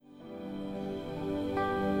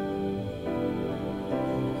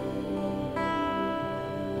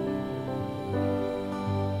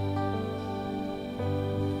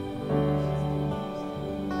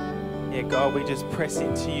Yeah, God, we just press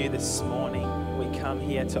into you this morning. We come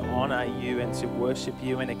here to honor you and to worship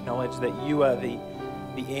you and acknowledge that you are the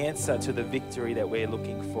answer to the victory that we're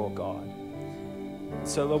looking for, God.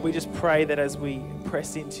 So, Lord, we just pray that as we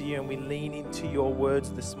press into you and we lean into your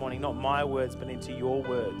words this morning, not my words, but into your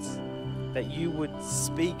words, that you would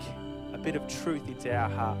speak a bit of truth into our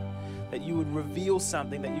heart, that you would reveal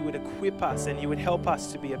something, that you would equip us and you would help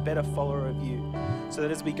us to be a better follower of you. So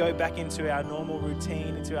that as we go back into our normal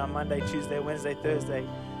routine, into our Monday, Tuesday, Wednesday, Thursday,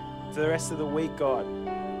 for the rest of the week, God,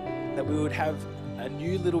 that we would have a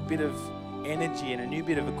new little bit of energy and a new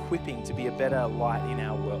bit of equipping to be a better light in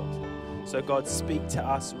our world. So God, speak to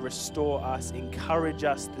us, restore us, encourage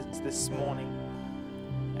us this morning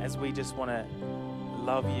as we just want to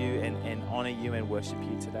love you and honor you and worship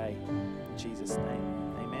you today. In Jesus'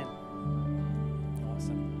 name, amen.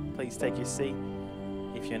 Awesome. Please take your seat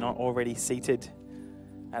if you're not already seated.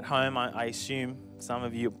 At home, I assume some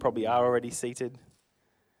of you probably are already seated.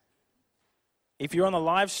 If you're on the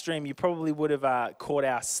live stream, you probably would have caught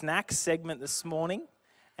our snack segment this morning,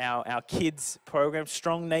 our kids program,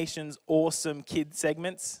 Strong Nations, awesome kid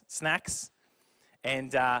segments, snacks.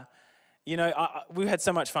 And, we've had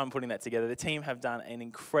so much fun putting that together. The team have done an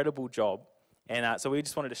incredible job. And so we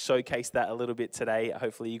just wanted to showcase that a little bit today.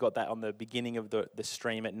 Hopefully you got that on the beginning of the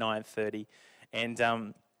stream at 9:30.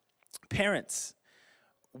 And parents,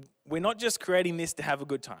 we're not just creating this to have a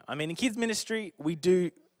good time. I mean, in kids ministry, we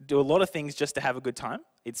do a lot of things just to have a good time.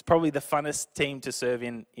 It's probably the funnest team to serve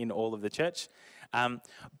in all of the church.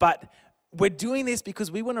 But we're doing this because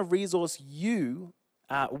we want to resource you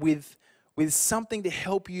with something to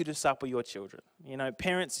help you disciple your children. You know,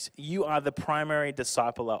 parents, you are the primary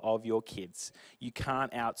discipler of your kids. You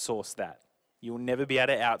can't outsource that. You'll never be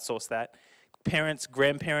able to outsource that. Parents,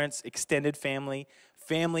 grandparents, extended family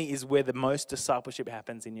is where the most discipleship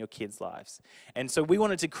happens in your kids' lives. And so we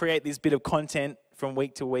wanted to create this bit of content from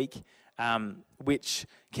week to week, which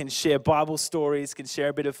can share Bible stories, can share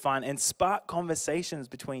a bit of fun, and spark conversations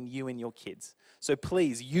between you and your kids. So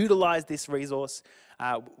please utilize this resource.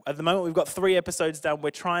 At the moment, we've got 3 episodes done. We're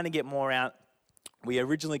trying to get more out. We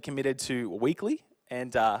originally committed to weekly,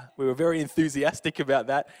 and we were very enthusiastic about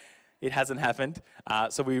that. It hasn't happened.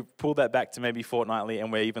 So we pulled that back to maybe fortnightly,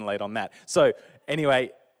 and we're even late on that. So anyway,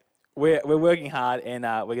 we're working hard, and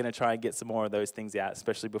we're going to try and get some more of those things out,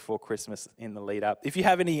 especially before Christmas in the lead up. If you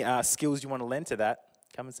have any skills you want to lend to that,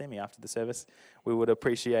 come and see me after the service. We would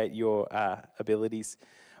appreciate your abilities.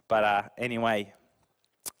 But anyway,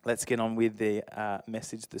 let's get on with the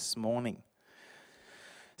message this morning.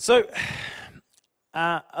 So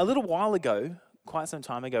a little while ago, quite some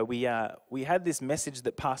time ago, we had this message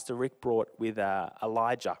that Pastor Rick brought with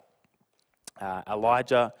Elijah.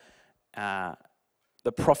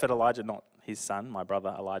 The prophet Elijah, not his son, my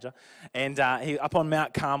brother Elijah. And he up on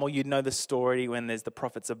Mount Carmel, you'd know the story when there's the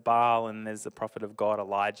prophets of Baal and there's the prophet of God,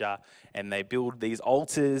 Elijah. And they build these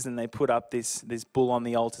altars and they put up this bull on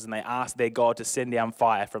the altars and they ask their God to send down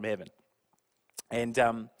fire from heaven. And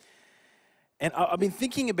I've been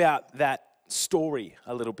thinking about that story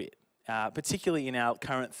a little bit. Particularly in our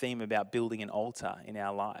current theme about building an altar in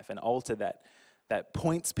our life, an altar that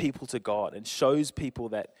points people to God and shows people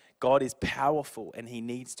that God is powerful and he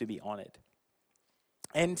needs to be honored.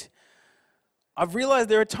 And I've realized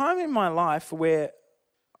there are times in my life where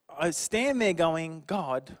I stand there going,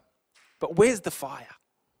 God, but where's the fire?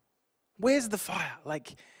 Where's the fire?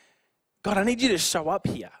 Like, God, I need you to show up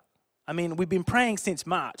here. I mean, we've been praying since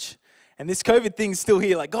March and this COVID thing's still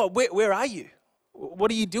here. Like, God, where are you?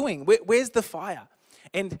 What are you doing? Where's the fire?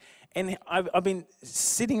 And I've been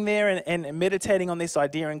sitting there and meditating on this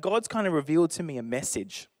idea, and God's kind of revealed to me a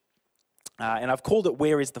message. And I've called it,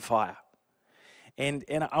 Where is the Fire? And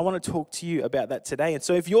I want to talk to you about that today. And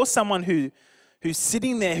so if you're someone who's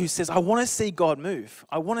sitting there who says, I want to see God move.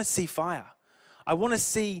 I want to see fire. I want to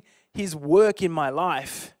see his work in my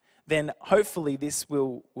life, then hopefully this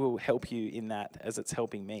will help you in that as it's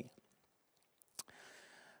helping me.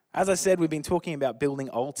 As I said, we've been talking about building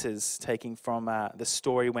altars, taking from the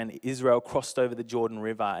story when Israel crossed over the Jordan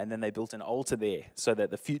River and then they built an altar there so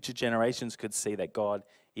that the future generations could see that God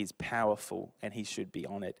is powerful and he should be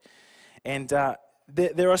honored. And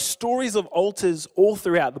there are stories of altars all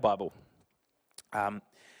throughout the Bible.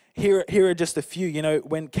 Here are just a few. You know,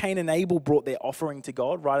 when Cain and Abel brought their offering to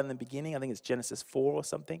God right in the beginning, I think it's Genesis 4 or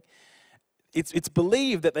something, it's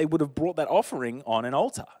believed that they would have brought that offering on an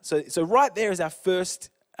altar. So right there is our first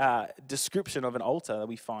description of an altar that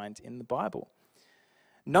we find in the Bible.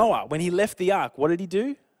 Noah, when he left the ark, what did he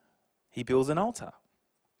do? He builds an altar.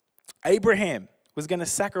 Abraham was going to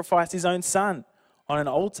sacrifice his own son on an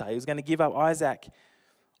altar. He was going to give up Isaac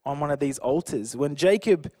on one of these altars. When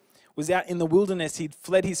Jacob was out in the wilderness. He'd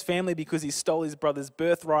fled his family because he stole his brother's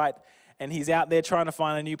birthright. And he's out there trying to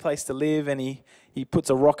find a new place to live. And he puts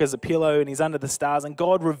a rock as a pillow and he's under the stars. And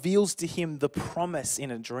God reveals to him the promise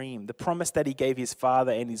in a dream. The promise that he gave his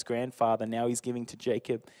father and his grandfather. Now he's giving to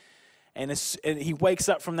Jacob. And he wakes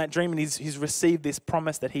up from that dream and he's received this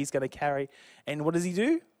promise that he's going to carry. And what does he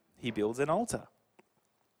do? He builds an altar.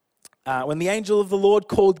 When the angel of the Lord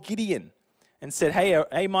called Gideon and said,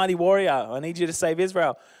 hey, mighty warrior, I need you to save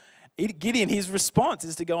Israel. Gideon, his response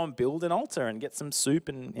is to go and build an altar and get some soup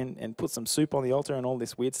and put some soup on the altar and all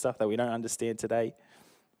this weird stuff that we don't understand today.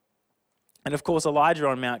 And of course, Elijah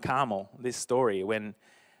on Mount Carmel, this story, when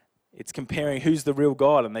it's comparing who's the real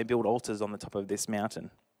God, and they build altars on the top of this mountain.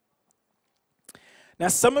 Now,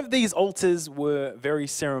 some of these altars were very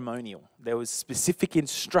ceremonial. There was specific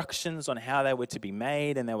instructions on how they were to be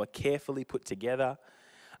made, and they were carefully put together.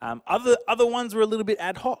 Other ones were a little bit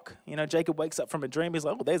ad hoc. You know, Jacob wakes up from a dream. He's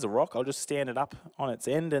like, oh, there's a rock. I'll just stand it up on its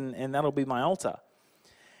end, and that'll be my altar.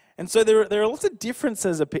 And so there are lots of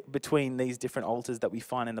differences between these different altars that we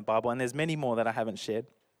find in the Bible, and there's many more that I haven't shared.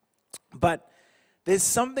 But there's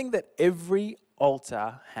something that every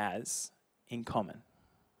altar has in common.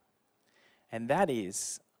 And that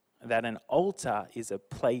is that an altar is a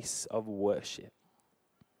place of worship.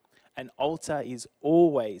 An altar is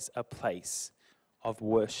always a place of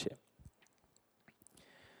worship.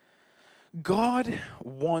 God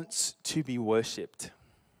wants to be worshipped.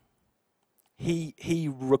 He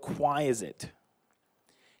requires it.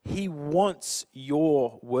 He wants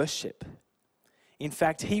your worship. In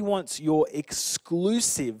fact, he wants your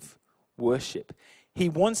exclusive worship. He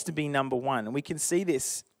wants to be number one. And we can see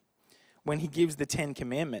this when he gives the 10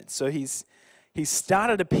 Commandments. So he's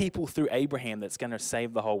started a people through Abraham that's going to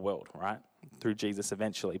save the whole world, right? Through Jesus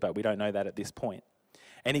eventually, but we don't know that at this point.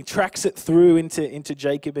 And he tracks it through into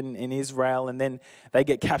Jacob and Israel, and then they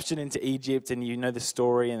get captured into Egypt, and you know the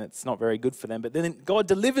story, and it's not very good for them. But then God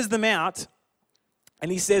delivers them out,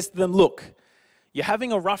 and he says to them, look, you're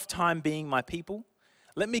having a rough time being my people.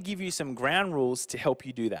 Let me give you some ground rules to help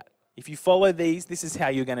you do that. If you follow these, this is how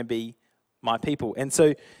you're going to be my people. And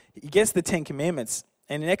so he gets the 10 Commandments.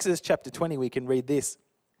 And in Exodus chapter 20, we can read this.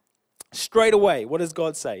 Straight away, what does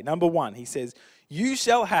God say? Number 1, he says, you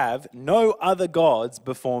shall have no other gods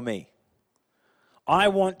before me. I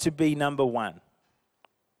want to be number 1.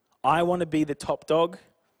 I want to be the top dog,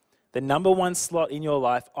 the number 1 slot in your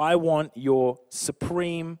life. I want your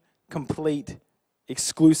supreme, complete,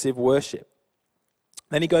 exclusive worship.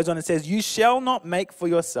 Then he goes on and says, you shall not make for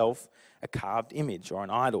yourself a carved image or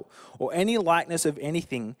an idol, or any likeness of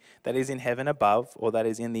anything that is in heaven above, or that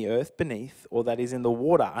is in the earth beneath, or that is in the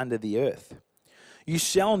water under the earth. You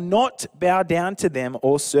shall not bow down to them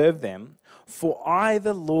or serve them, for I,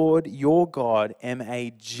 the Lord your God, am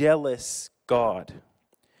a jealous God,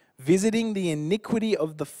 visiting the iniquity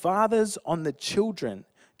of the fathers on the children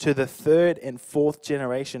to the 3rd and 4th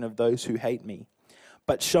generation of those who hate me,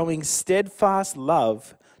 but showing steadfast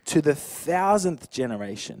love to the 1,000th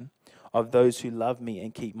generation of those who love me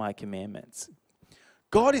and keep my commandments.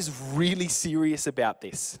 God is really serious about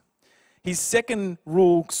this. His second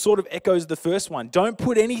rule sort of echoes the first one. Don't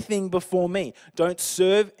put anything before me. Don't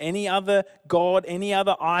serve any other god, any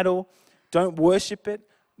other idol. Don't worship it.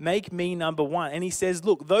 Make me number 1. And he says,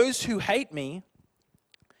 look, those who hate me,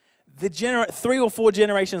 3 or 4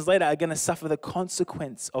 generations later are going to suffer the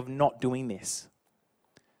consequence of not doing this.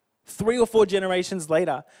 3 or 4 generations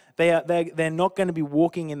later, they're not going to be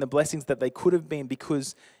walking in the blessings that they could have been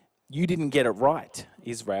because you didn't get it right,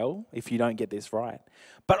 Israel, if you don't get this right.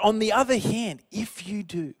 But on the other hand, if you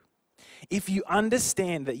do, if you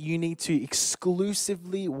understand that you need to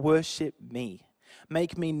exclusively worship me,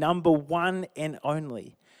 make me number 1 and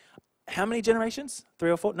only, how many generations?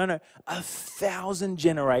 3 or 4? No, 1,000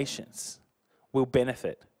 generations will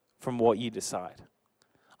benefit from what you decide.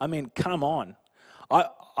 I mean, come on.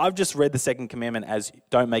 I've just read the second commandment as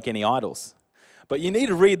don't make any idols. But you need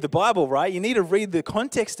to read the Bible, right? You need to read the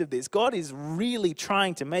context of this. God is really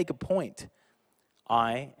trying to make a point.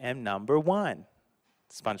 I am number 1.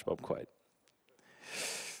 SpongeBob quote.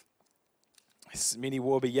 Smitty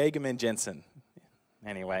Warby Jagerman Jensen.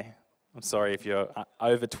 Anyway, I'm sorry if you're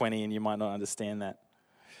over 20 and you might not understand that.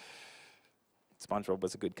 SpongeBob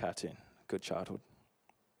was a good cartoon, good childhood.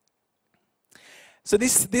 So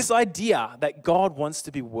this idea that God wants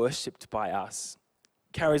to be worshipped by us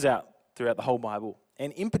carries out throughout the whole Bible.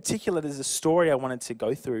 And in particular, there's a story I wanted to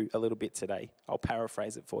go through a little bit today. I'll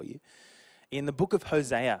paraphrase it for you. In the book of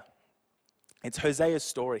Hosea, it's Hosea's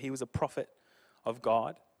story. He was a prophet of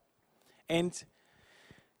God. And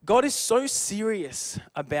God is so serious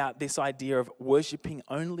about this idea of worshiping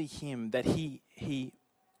only him that he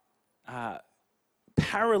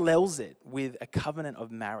parallels it with a covenant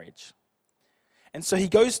of marriage. And so he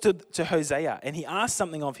goes to Hosea and he asks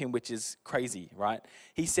something of him which is crazy, right?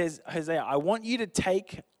 He says, Hosea, I want you to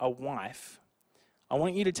take a wife. I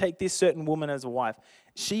want you to take this certain woman as a wife.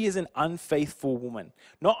 She is an unfaithful woman.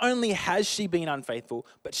 Not only has she been unfaithful,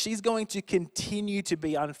 but she's going to continue to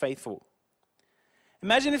be unfaithful.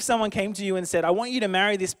 Imagine if someone came to you and said, I want you to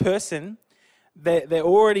marry this person. They're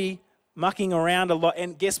already mucking around a lot.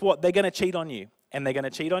 And guess what? They're going to cheat on you. And they're going to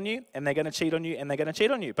cheat on you. And they're going to cheat on you. And they're going to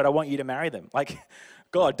cheat on you. But I want you to marry them. Like,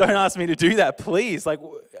 God, don't ask me to do that, please. Like,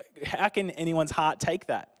 how can anyone's heart take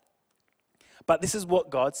that? But this is what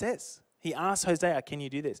God says. He asks Hosea, can you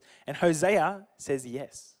do this? And Hosea says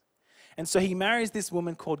yes. And so he marries this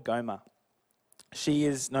woman called Gomer. She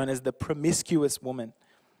is known as the promiscuous woman.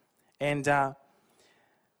 And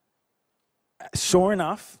sure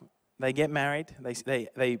enough, they get married.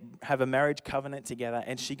 They have a marriage covenant together,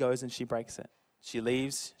 and she goes and she breaks it. She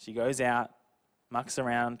leaves, she goes out, mucks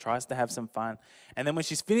around, tries to have some fun. And then when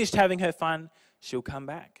she's finished having her fun, she'll come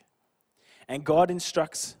back. And God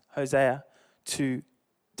instructs Hosea to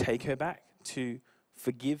take her back, to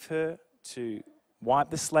forgive her, to wipe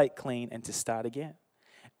the slate clean, and to start again.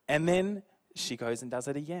 And then she goes and does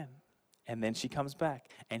it again. And then she comes back,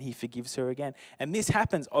 and he forgives her again. And this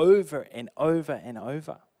happens over and over and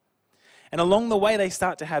over. And along the way, they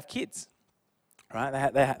start to have kids,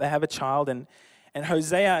 right? They have a child, and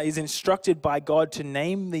Hosea is instructed by God to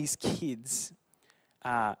name these kids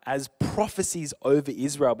as prophecies over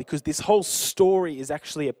Israel, because this whole story is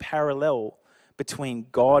actually a parallel between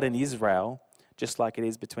God and Israel, just like it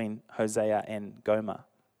is between Hosea and Gomer.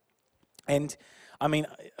 And I mean,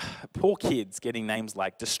 poor kids getting names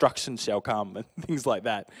like destruction shall come and things like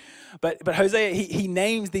that. But Hosea, he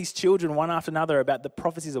names these children one after another about the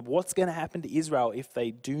prophecies of what's going to happen to Israel if they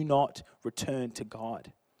do not return to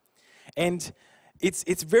God. And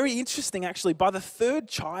it's very interesting, actually. By the third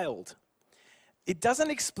child, it doesn't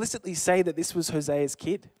explicitly say that this was Hosea's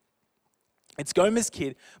kid. It's Gomer's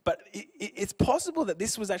kid, but it's possible that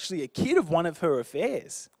this was actually a kid of one of her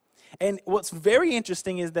affairs. And what's very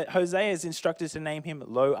interesting is that Hosea is instructed to name him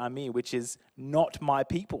Lo Ami, which is not my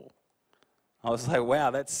people. I was like,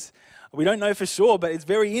 wow, we don't know for sure, but it's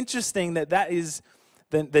very interesting that is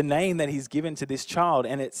the name that he's given to this child,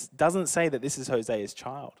 and it doesn't say that this is Hosea's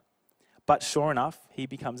child. But sure enough, he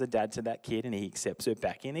becomes a dad to that kid, and he accepts her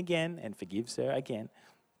back in again and forgives her again.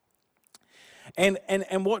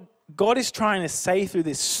 And what God is trying to say through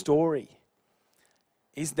this story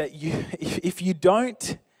is that if you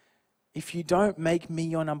don't make me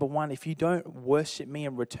your number one, if you don't worship me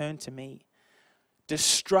and return to me,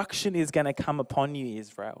 destruction is going to come upon you,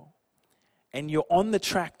 Israel. And you're on the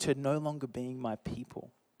track to no longer being my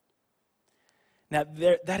people. Now,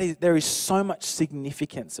 there is so much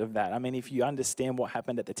significance of that. I mean, if you understand what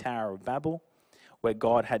happened at the Tower of Babel, where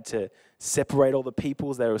God had to separate all the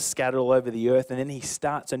peoples that were scattered all over the earth, and then he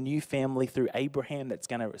starts a new family through Abraham that's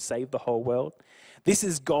going to save the whole world. This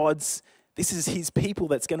is his people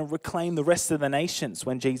that's going to reclaim the rest of the nations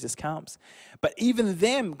when Jesus comes. But even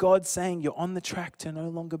them, God's saying, you're on the track to no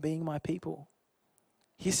longer being my people.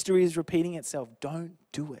 History is repeating itself. Don't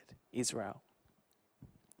do it, Israel.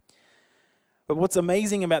 But what's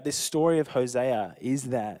amazing about this story of Hosea is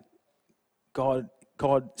that God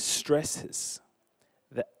stresses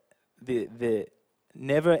the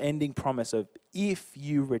never-ending promise of, if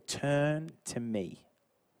you return to me,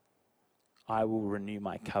 I will renew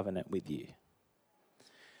my covenant with you.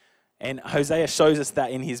 And Hosea shows us that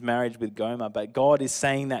in his marriage with Gomer, but God is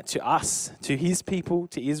saying that to us, to his people,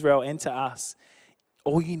 to Israel, and to us.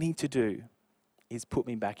 All you need to do is put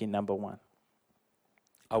me back in number one.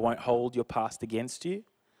 I won't hold your past against you.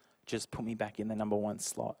 Just put me back in the number one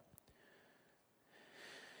slot.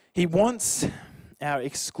 He wants our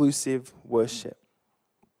exclusive worship.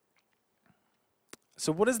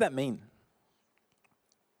 So what does that mean?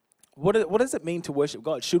 What does it mean to worship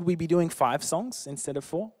God? Should we be doing 5 songs instead of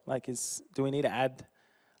 4? Do we need to add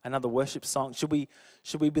another worship song? Should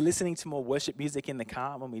we be listening to more worship music in the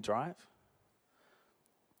car when we drive?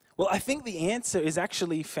 Well, I think the answer is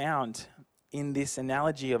actually found in this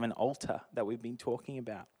analogy of an altar that we've been talking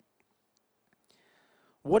about.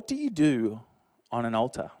 What do you do on an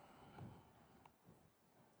altar?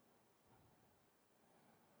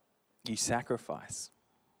 You sacrifice.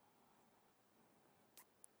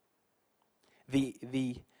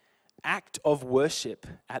 The act of worship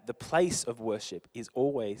at the place of worship is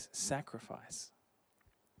always sacrifice.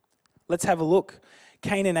 Let's have a look.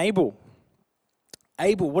 Cain and Abel.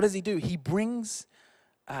 Abel, what does he do? He brings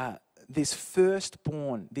this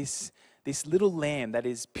firstborn, this little lamb that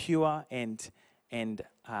is pure and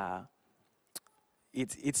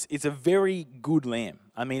it's a very good lamb.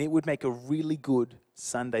 I mean, it would make a really good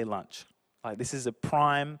Sunday lunch. Like, this is a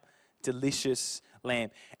prime, delicious lamb.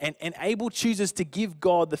 And Abel chooses to give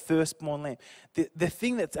God the firstborn lamb, the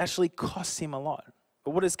thing that's actually costs him a lot.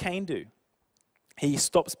 But what does Cain do? He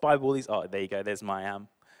stops by Woolies. Oh, there you go. There's my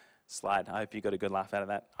slide. I hope you got a good laugh out of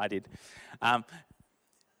that. I did.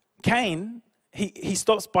 Cain, he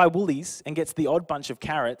stops by Woolies and gets the odd bunch of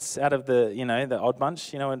carrots out of the odd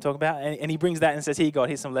bunch, you know what I'm talking about? And he brings that and says, here, God,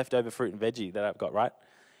 here's some leftover fruit and veggie that I've got, right?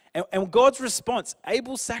 And God's response,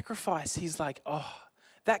 Abel's sacrifice, he's like, oh,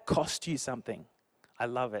 that cost you something. I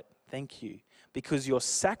love it. Thank you. Because your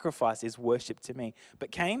sacrifice is worship to me.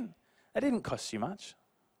 But Cain, that didn't cost you much.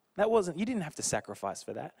 You didn't have to sacrifice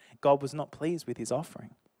for that. God was not pleased with his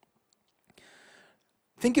offering.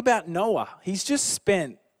 Think about Noah. He's just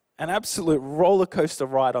spent an absolute roller coaster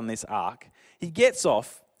ride on this ark. He gets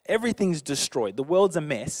off, everything's destroyed. The world's a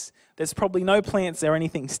mess. There's probably no plants or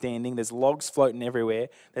anything standing. There's logs floating everywhere.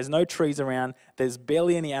 There's no trees around. There's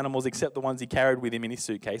barely any animals except the ones he carried with him in his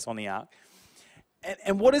suitcase on the ark.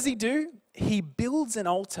 And what does he do? He builds an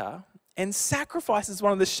altar and sacrifices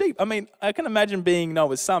one of the sheep. I mean, I can imagine being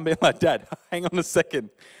Noah's son, being like, Dad, hang on a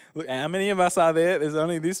second. Look, how many of us are there? There's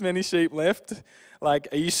only this many sheep left. Like,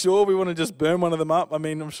 are you sure we want to just burn one of them up? I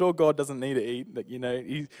mean, I'm sure God doesn't need to eat. Like,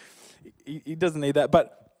 he doesn't need that.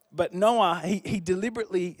 But Noah, he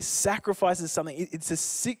deliberately sacrifices something. It's a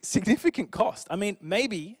significant cost. I mean,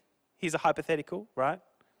 maybe, here's a hypothetical, right?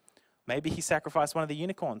 Maybe he sacrificed one of the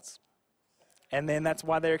unicorns. And then that's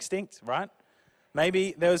why they're extinct, right?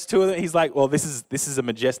 Maybe there was two of them. He's like, well, this is a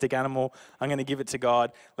majestic animal. I'm going to give it to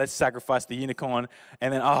God. Let's sacrifice the unicorn.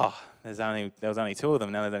 And then, there was only two of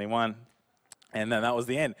them. Now there's only one. And then that was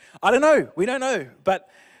the end. I don't know. We don't know. But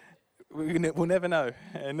we'll never know.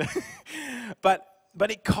 And but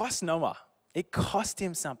it cost Noah. It cost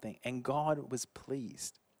him something. And God was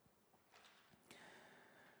pleased.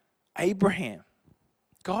 Abraham.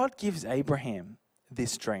 God gives Abraham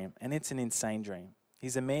this dream. And it's an insane dream.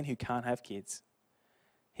 He's a man who can't have kids.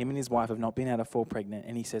 Him and his wife have not been able to fall pregnant,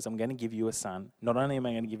 and he says, I'm going to give you a son. Not only am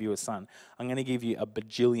I going to give you a son, I'm going to give you a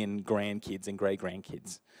bajillion grandkids and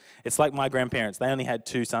great-grandkids. It's like my grandparents. They only had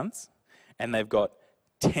 2 sons, and they've got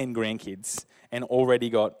 10 grandkids, and already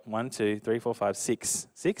got 1, 2, 3, 4, 5, 6,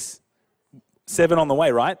 7 on the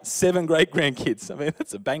way, right? 7 great-grandkids. I mean,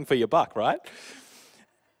 that's a bang for your buck, right?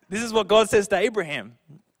 This is what God says to Abraham.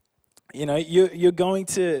 You know, you're going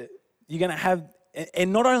to have...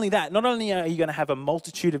 And not only that, not only are you going to have a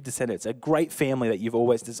multitude of descendants, a great family that you've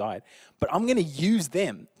always desired, but I'm going to use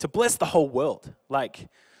them to bless the whole world. Like,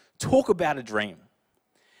 talk about a dream.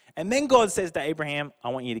 And then God says to Abraham, I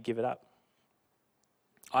want you to give it up.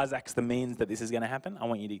 Isaac's the means that this is going to happen. I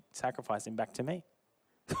want you to sacrifice him back to me.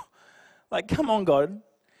 Like, come on, God.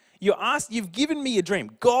 You've given me a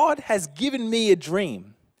dream. God has given me a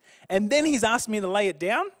dream. And then he's asked me to lay it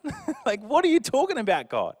down? Like, what are you talking about,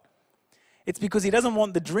 God? It's because he doesn't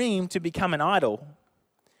want the dream to become an idol.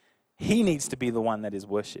 He needs to be the one that is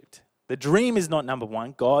worshipped. The dream is not number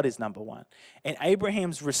one. God is number one. And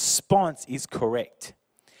Abraham's response is correct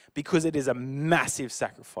because it is a massive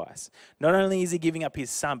sacrifice. Not only is he giving up his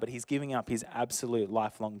son, but he's giving up his absolute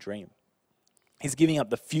lifelong dream. He's giving up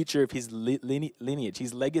the future of his lineage,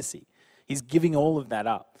 his legacy. He's giving all of that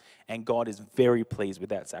up. And God is very pleased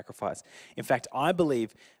with that sacrifice. In fact, I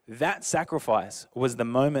believe that sacrifice was the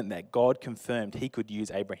moment that God confirmed he could use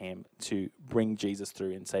Abraham to bring Jesus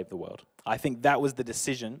through and save the world. I think that was the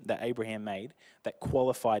decision that Abraham made that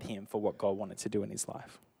qualified him for what God wanted to do in his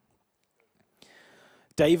life.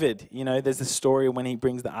 David, there's a story when he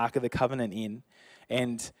brings the Ark of the Covenant in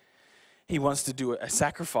and he wants to do a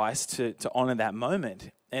sacrifice to honor that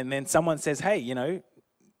moment. And then someone says, hey,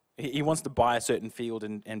 he wants to buy a certain field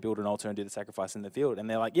and build an altar and do the sacrifice in the field. And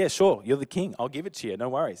they're like, yeah, sure, you're the king. I'll give it to you. No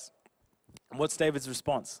worries. And what's David's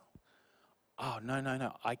response? Oh,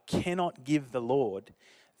 no. I cannot give the Lord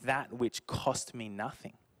that which cost me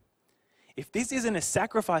nothing. If this isn't a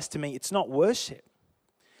sacrifice to me, it's not worship.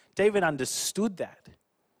 David understood that.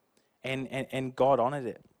 And God honored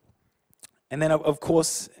it. And then, of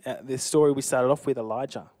course, the story we started off with,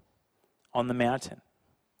 Elijah on the mountain.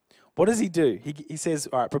 What does he do? He says,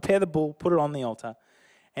 all right, prepare the bull, put it on the altar.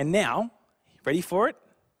 And now, ready for it?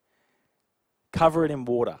 Cover it in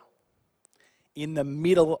water. In the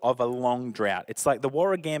middle of a long drought. It's like the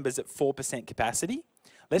Warragamba's at 4% capacity.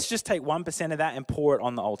 Let's just take 1% of that and pour it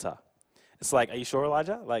on the altar. It's like, are you sure,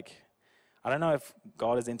 Elijah? Like, I don't know if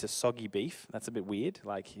God is into soggy beef. That's a bit weird.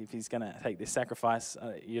 Like, if he's going to take this sacrifice,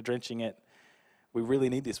 you're drenching it. We really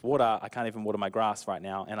need this water. I can't even water my grass right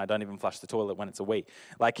now, and I don't even flush the toilet when it's a wee.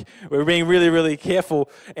 Like, we're being really, really careful.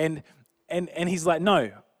 And And he's like,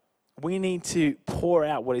 no, we need to pour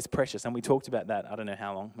out what is precious. And we talked about that, I don't know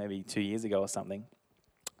how long, maybe 2 years ago or something.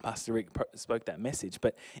 Pastor Rick spoke that message.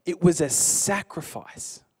 But it was a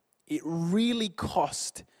sacrifice. It really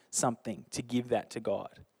cost something to give that to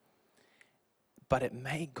God. But it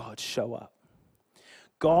made God show up.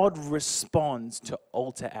 God responds to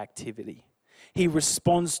altar activity. He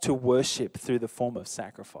responds to worship through the form of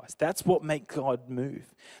sacrifice. That's what makes God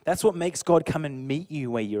move. That's what makes God come and meet you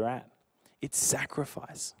where you're at. It's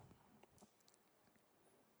sacrifice.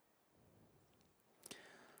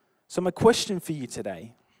 So my question for you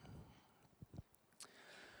today,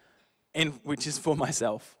 and which is for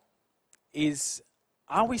myself, is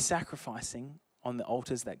are we sacrificing on the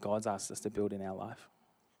altars that God's asked us to build in our life?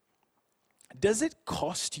 Does it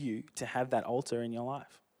cost you to have that altar in your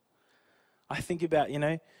life? I think about,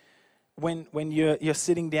 when you're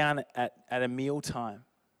sitting down at a meal time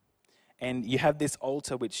and you have this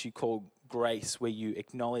altar which you call grace, where you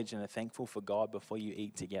acknowledge and are thankful for God before you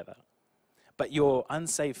eat together. But your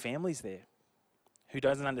unsaved family's there who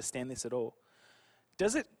doesn't understand this at all.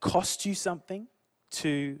 Does it cost you something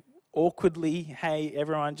to awkwardly, hey,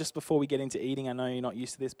 everyone, just before we get into eating, I know you're not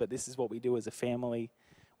used to this, but this is what we do as a family.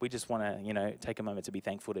 We just want to, take a moment to be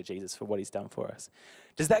thankful to Jesus for what he's done for us.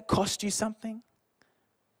 Does that cost you something?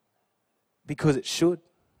 Because it should.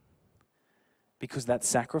 Because that's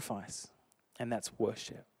sacrifice and that's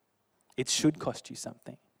worship. It should cost you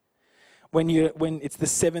something. When it's the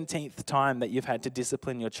 17th time that you've had to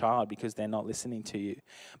discipline your child because they're not listening to you,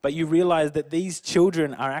 but you realize that these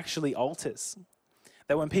children are actually altars.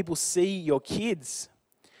 That when people see your kids,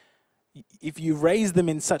 if you raise them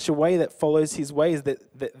in such a way that follows his ways,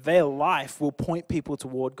 that their life will point people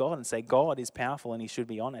toward God and say, God is powerful and he should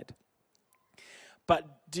be honored.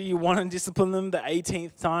 But do you want to discipline them the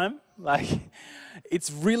 18th time?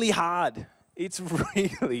 It's really hard. It's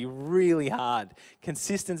really, really hard.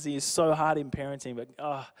 Consistency is so hard in parenting,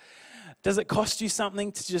 but does it cost you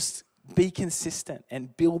something to just be consistent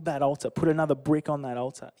and build that altar, put another brick on that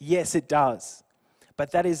altar? Yes, it does.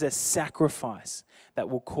 But that is a sacrifice that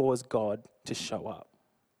will cause God to show up.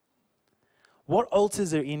 What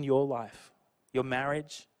altars are in your life? Your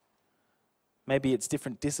marriage? Maybe it's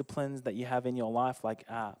different disciplines that you have in your life, like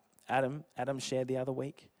Adam shared the other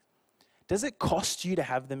week. Does it cost you to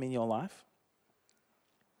have them in your life?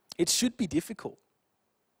 It should be difficult.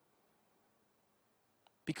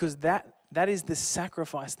 Because that is the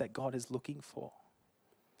sacrifice that God is looking for.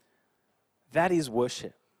 That is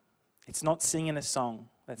worship. It's not singing a song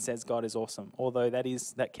that says God is awesome, although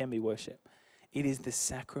that can be worship. It is the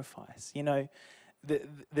sacrifice.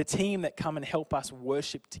 The team that come and help us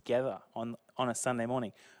worship together on a Sunday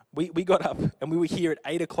morning, we got up and we were here at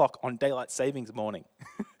 8 o'clock on daylight savings morning.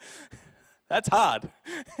 That's hard.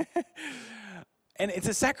 And it's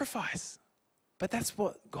a sacrifice. But that's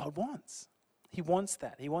what God wants. He wants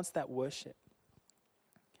that. He wants that worship.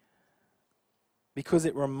 Because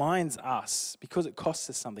it reminds us, because it costs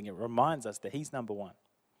us something, it reminds us that he's number one.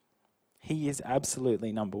 He is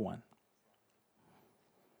absolutely number one.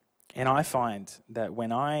 And I find that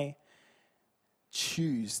when I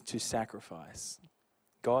choose to sacrifice,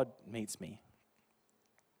 God meets me.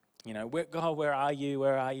 God, where are you?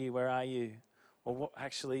 Where are you? Where are you? Well, what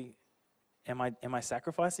actually, am I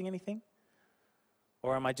sacrificing anything?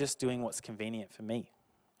 Or am I just doing what's convenient for me?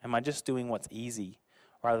 Am I just doing what's easy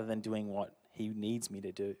rather than doing what he needs me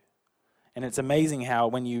to do? And it's amazing how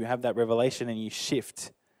when you have that revelation and you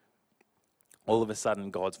shift, all of a sudden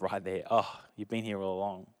God's right there. Oh, you've been here all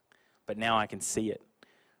along. But now I can see it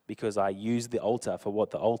because I use the altar for what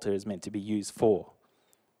the altar is meant to be used for.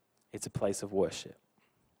 It's a place of worship.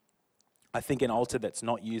 I think an altar that's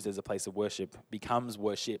not used as a place of worship becomes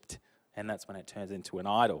worshipped, and that's when it turns into an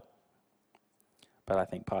idol. But I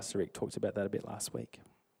think Pastor Rick talked about that a bit last week.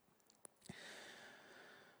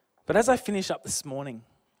 But as I finish up this morning,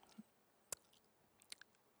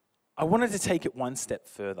 I wanted to take it one step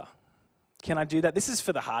further. Can I do that? This is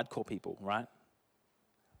for the hardcore people, right?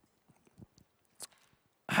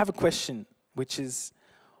 I have a question, which is,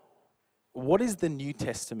 what is the New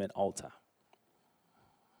Testament altar?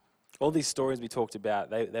 All these stories we talked about,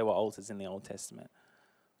 they were altars in the Old Testament.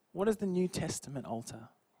 What is the New Testament altar?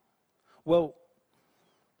 Well,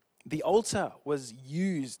 the altar was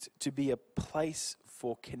used to be a place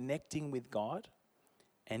for connecting with God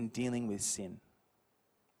and dealing with sin.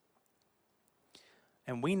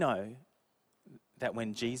 And we know that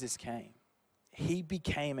when Jesus came, he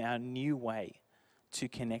became our new way to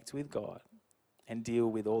connect with God and deal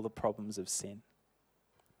with all the problems of sin.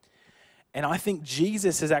 And I think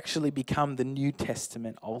Jesus has actually become the New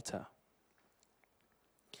Testament altar.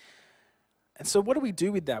 And so what do we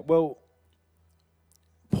do with that? Well,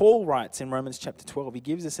 Paul writes in Romans chapter 12, he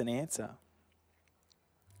gives us an answer.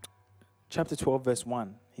 Chapter 12, verse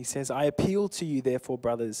 1, he says, I appeal to you, therefore,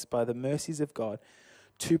 brothers, by the mercies of God,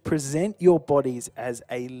 to present your bodies as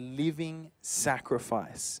a living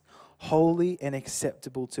sacrifice, holy and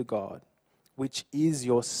acceptable to God, which is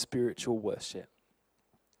your spiritual worship.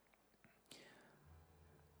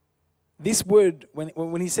 This word,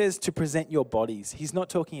 when he says to present your bodies, he's not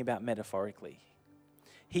talking about metaphorically.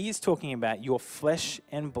 He is talking about your flesh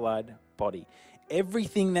and blood body.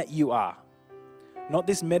 Everything that you are. Not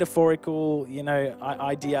this metaphorical,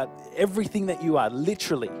 idea. Everything that you are,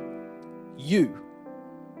 literally, you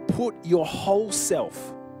put your whole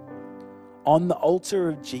self on the altar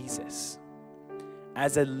of Jesus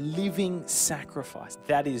as a living sacrifice.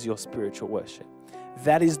 That is your spiritual worship.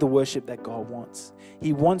 That is the worship that God wants.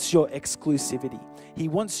 He wants your exclusivity. He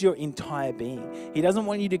wants your entire being. He doesn't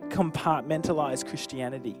want you to compartmentalize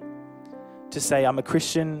Christianity. To say, I'm a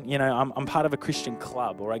Christian, I'm part of a Christian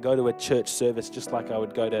club, or I go to a church service just like I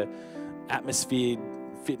would go to Atmosphere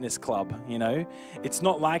Fitness Club, It's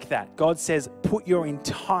not like that. God says, put your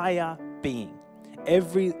entire being,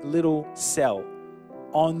 every little cell,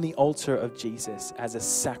 on the altar of Jesus as a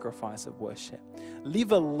sacrifice of worship.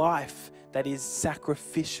 Live a life that is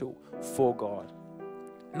sacrificial for God.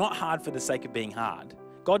 Not hard for the sake of being hard.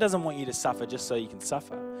 God doesn't want you to suffer just so you can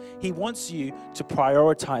suffer. He wants you to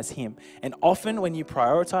prioritize Him. And often when you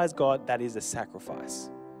prioritize God, that is a sacrifice.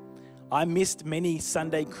 I missed many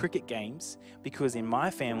Sunday cricket games because in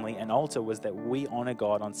my family, an altar was that we honor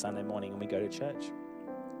God on Sunday morning and we go to church.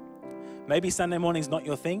 Maybe Sunday morning's not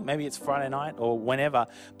your thing. Maybe it's Friday night or whenever.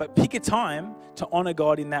 But pick a time to honor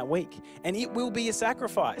God in that week. And it will be a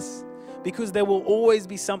sacrifice because there will always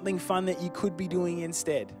be something fun that you could be doing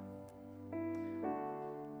instead.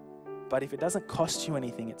 But if it doesn't cost you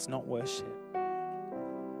anything, it's not worship.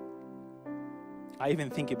 I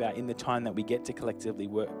even think about in the time that we get to collectively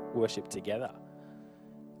worship together.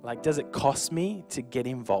 Like, does it cost me to get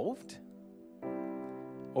involved?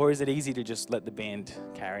 Or is it easy to just let the band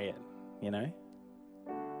carry it,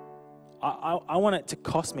 I want it to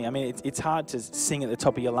cost me. I mean, it's hard to sing at the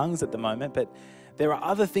top of your lungs at the moment, but there are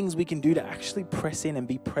other things we can do to actually press in and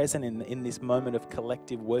be present in this moment of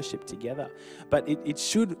collective worship together. But it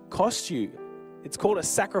should cost you. It's called a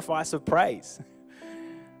sacrifice of praise.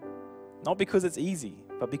 Not because it's easy,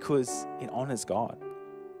 but because it honors God.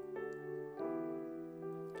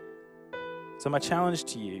 So my challenge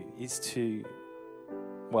to you is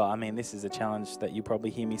this is a challenge that you probably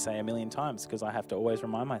hear me say a million times because I have to always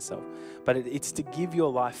remind myself. But it's to give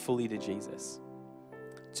your life fully to Jesus.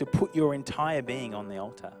 To put your entire being on the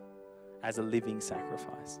altar as a living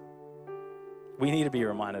sacrifice. We need to be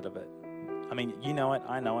reminded of it. I mean, you know it,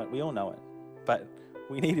 I know it, we all know it. But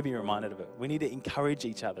we need to be reminded of it. We need to encourage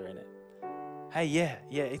each other in it. Hey, yeah,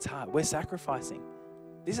 it's hard. We're sacrificing.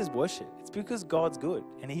 This is worship. It's because God's good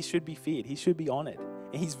and He should be feared. He should be honored.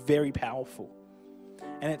 And He's very powerful.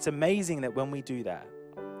 And it's amazing that when we do that,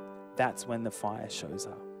 that's when the fire shows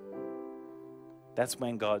up. That's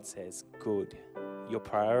when God says, good. Your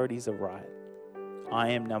priorities are right. I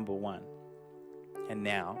am number one. And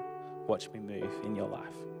now, watch me move in your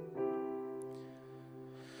life.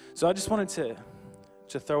 So I just wanted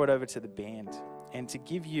to throw it over to the band and to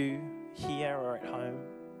give you here or at home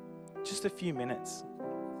just a few minutes.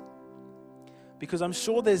 Because I'm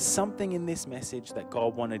sure there's something in this message that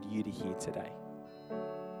God wanted you to hear today.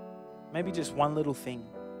 Maybe just one little thing.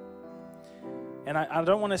 And I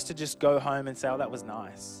don't want us to just go home and say, oh, that was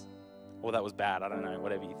nice. Or that was bad, I don't know,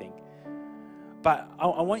 whatever you think. But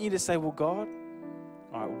I want you to say, well, God,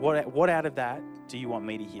 all right, what out of that do you want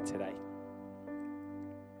me to hear today?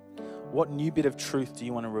 What new bit of truth do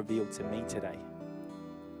you want to reveal to me today?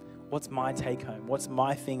 What's my take home? What's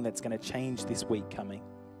my thing that's going to change this week coming?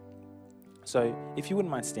 So if you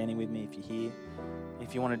wouldn't mind standing with me if you're here,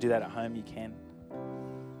 if you want to do that at home, you can.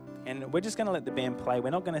 And we're just going to let the band play.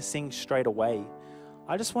 We're not going to sing straight away.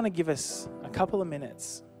 I just want to give us a couple of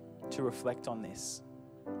minutes to reflect on this,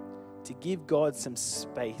 to give God some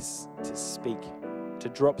space to speak, to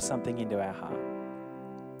drop something into our heart.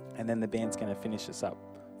 And then the band's going to finish us up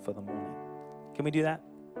for the morning. Can we do that?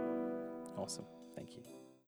 Awesome.